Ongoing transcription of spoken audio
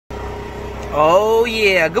Oh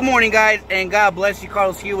yeah, good morning guys, and God bless you.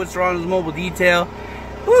 Carlos here with Serranos Mobile Detail.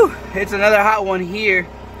 Whew, it's another hot one here.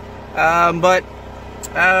 I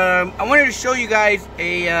wanted to show you guys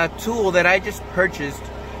a tool that I just purchased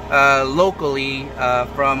locally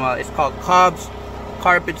from, it's called Cobb's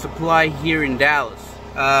Carpet Supply here in Dallas.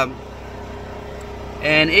 And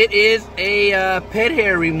it is a pet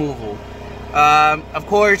hair removal. Of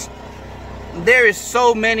course, there is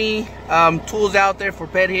so many tools out there for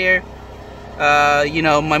pet hair. You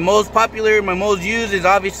know, my most popular, my most used is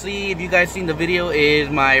obviously, if you guys seen the video, is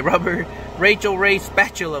my rubber Rachel Ray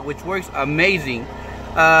spatula, which works amazing.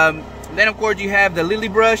 Then of course you have the lily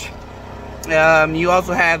brush. You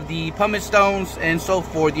also have the pumice stones and so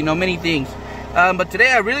forth, you know, many things. But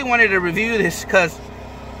today I really wanted to review this because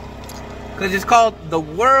it's called the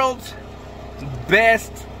world's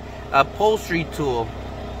best upholstery tool.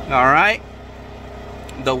 Alright,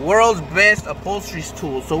 the world's best upholstery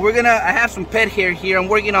tool. So I have some pet hair here. I'm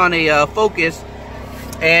working on a Focus,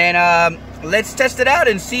 and let's test it out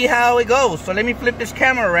and see how it goes. So let me flip this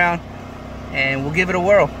camera around and we'll give it a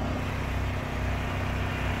whirl.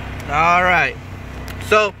 Alright,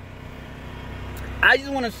 so I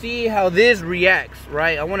just want to see how this reacts,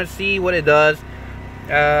 right? I want to see what it does.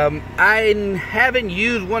 I haven't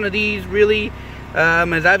used one of these really,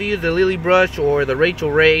 as I've used the lily brush or the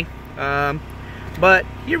Rachel Ray. But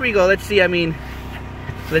here we go. Let's see.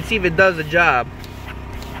 Let's see if it does the job.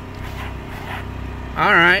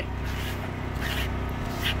 All right.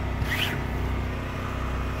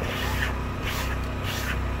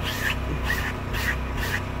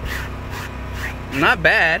 Not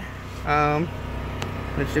bad.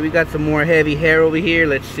 Let's see. We got some more heavy hair over here.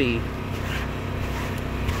 Let's see.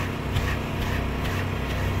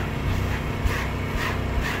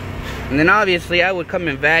 And then obviously I would come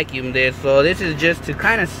and vacuum this. So this is just to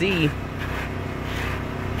kind of see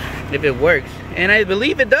if it works. And I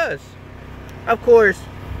believe it does. Of course,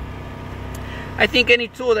 I think any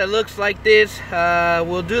tool that looks like this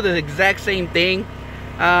will do the exact same thing.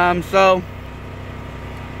 So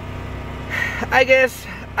I guess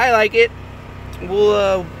I like it.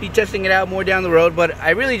 We'll be testing it out more down the road. But I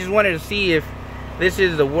really just wanted to see if this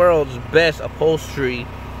is the world's best upholstery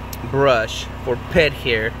brush for pet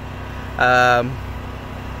hair. The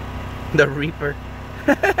Reaper.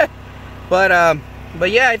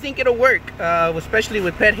 But yeah, I think it'll work, especially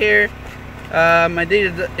with pet hair.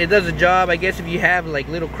 It does a job. I guess if you have like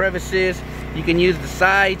little crevices, you can use the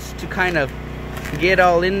sides to kind of get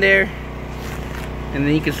all in there, and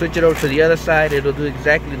then you can switch it over to the other side. It'll do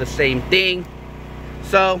exactly the same thing.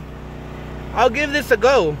 So I'll give this a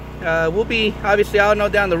go. We'll be, obviously I'll know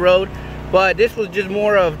down the road, but this was just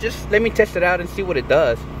more of just let me test it out and see what it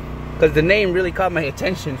does, because the name really caught my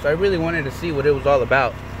attention, so I really wanted to see what it was all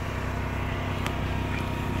about.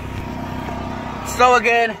 So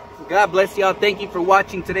again, God bless y'all. Thank you for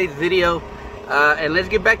watching today's video, and let's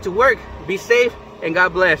get back to work. Be safe and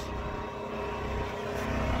God bless.